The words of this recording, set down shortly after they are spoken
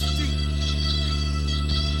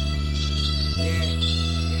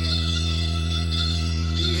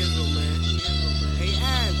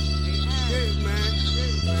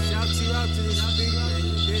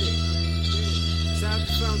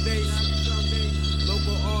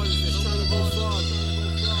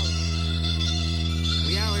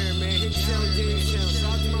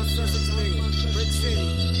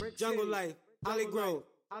Jungle life, Holly Grove.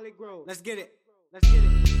 Let's get it.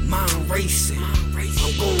 Mind racing, I'm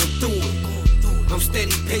going through it. I'm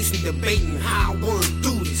steady pacing, debating how I wanna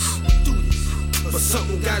do this. But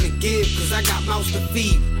something gotta give, cause I got mouths to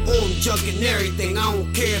feed. Oh, I'm jugging everything, I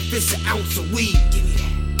don't care if it's an ounce of weed. Give me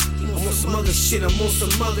that. I'm on some other shit, I'm on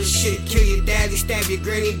some other shit. Kill your daddy, stab your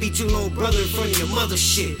granny, beat your little brother in front of your mother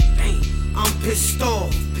shit. I'm pissed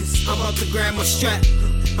off, I'm about to grab my strap.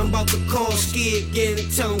 I'm about to call Ski again and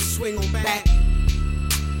tell him swing on back.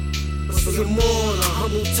 Cause I'm more the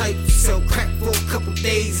humble type, sell crack for a couple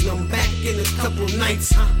days and I'm back in a couple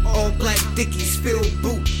nights. All black Dickies, filled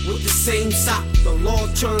boot with the same sock. The law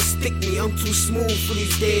trying to stick me, I'm too smooth for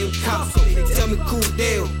these damn cops. They tell me cool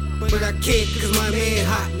deal, but I can't cause my man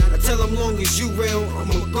hot. I tell them long as you real,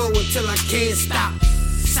 I'ma go until I can't stop.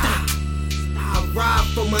 Stop. I ride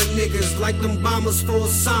for my niggas like them bombers for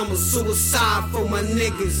Osama. Suicide for my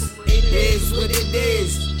niggas. It is what it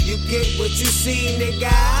is. You get what you see, nigga.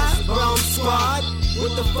 Bombsquad.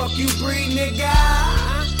 What the fuck you breed, nigga?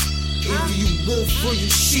 Either you wolf or you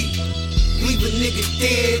sheep. Leave a nigga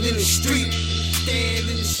dead in the street. Dead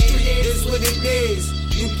in the street. It is what it is.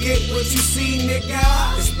 You get what you see,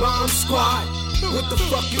 nigga. It's Bombsquad. What the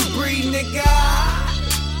fuck you breed, nigga?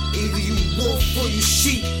 Either you wolf or you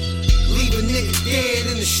sheep. Leave a nigga dead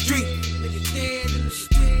in the street.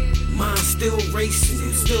 Mind still racing,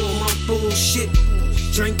 I'm still on my bullshit.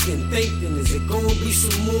 Drinking, thinking, is it gonna be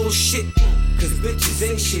some more shit? Cause bitches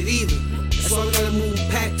ain't shit either. That's why we gotta move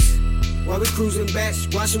packs. While we cruising back,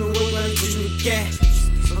 watching them roll like you the gas.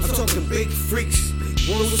 I'm talking big freaks,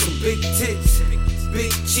 one with some big tits,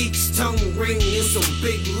 big cheeks, tongue ring, and some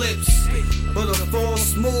big lips. But a fall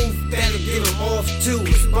smooth, that'll get them off too.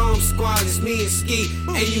 It's Bombsquad, it's me and Ski,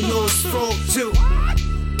 and you know it's frog too.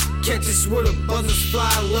 Catch us where the buzzers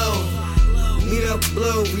fly low. Meet up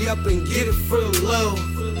blow, we up and get it for the low.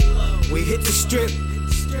 We hit the strip,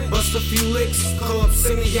 bust a few licks, call up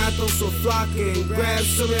Semiatos or Flocka and grab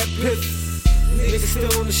some of that piff. Niggas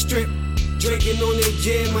still on the strip, drinking on their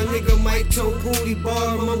gin. My nigga Mike told Booty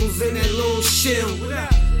Bar mumbles in that little shill.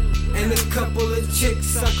 And a couple of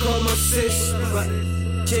chicks I call my sis. But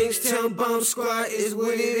Jamestown Bombsquad is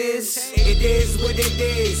what it is. It is what it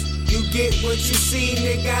is. You get what you see,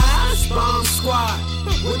 nigga. It's Bombsquad.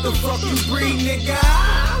 What the fuck you breed, nigga?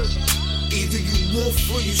 Either you wolf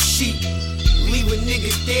or you sheep. Leave a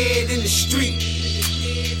nigga dead in the street.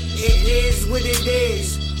 It is what it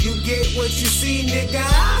is. You get what you see, nigga.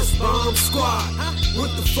 It's Bombsquad.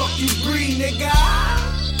 What the fuck you breed, nigga?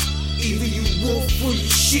 Either you wolf or you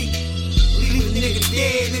sheep. Leave a nigga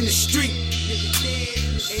dead in the street.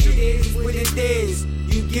 It is what it is.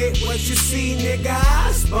 You get what you see, nigga.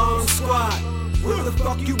 It's Bombsquad. What the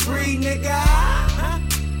fuck you breed, nigga?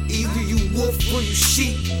 Either you wolf or you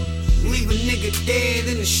sheep. Leave a nigga dead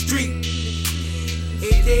in the street.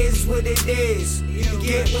 It is what it is. You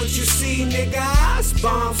get what you see, nigga. It's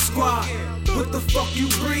Bombsquad. What the fuck you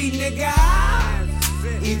breed, nigga?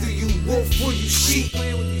 Either you wolf or you sheep.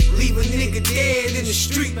 Leave a nigga dead in the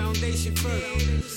street.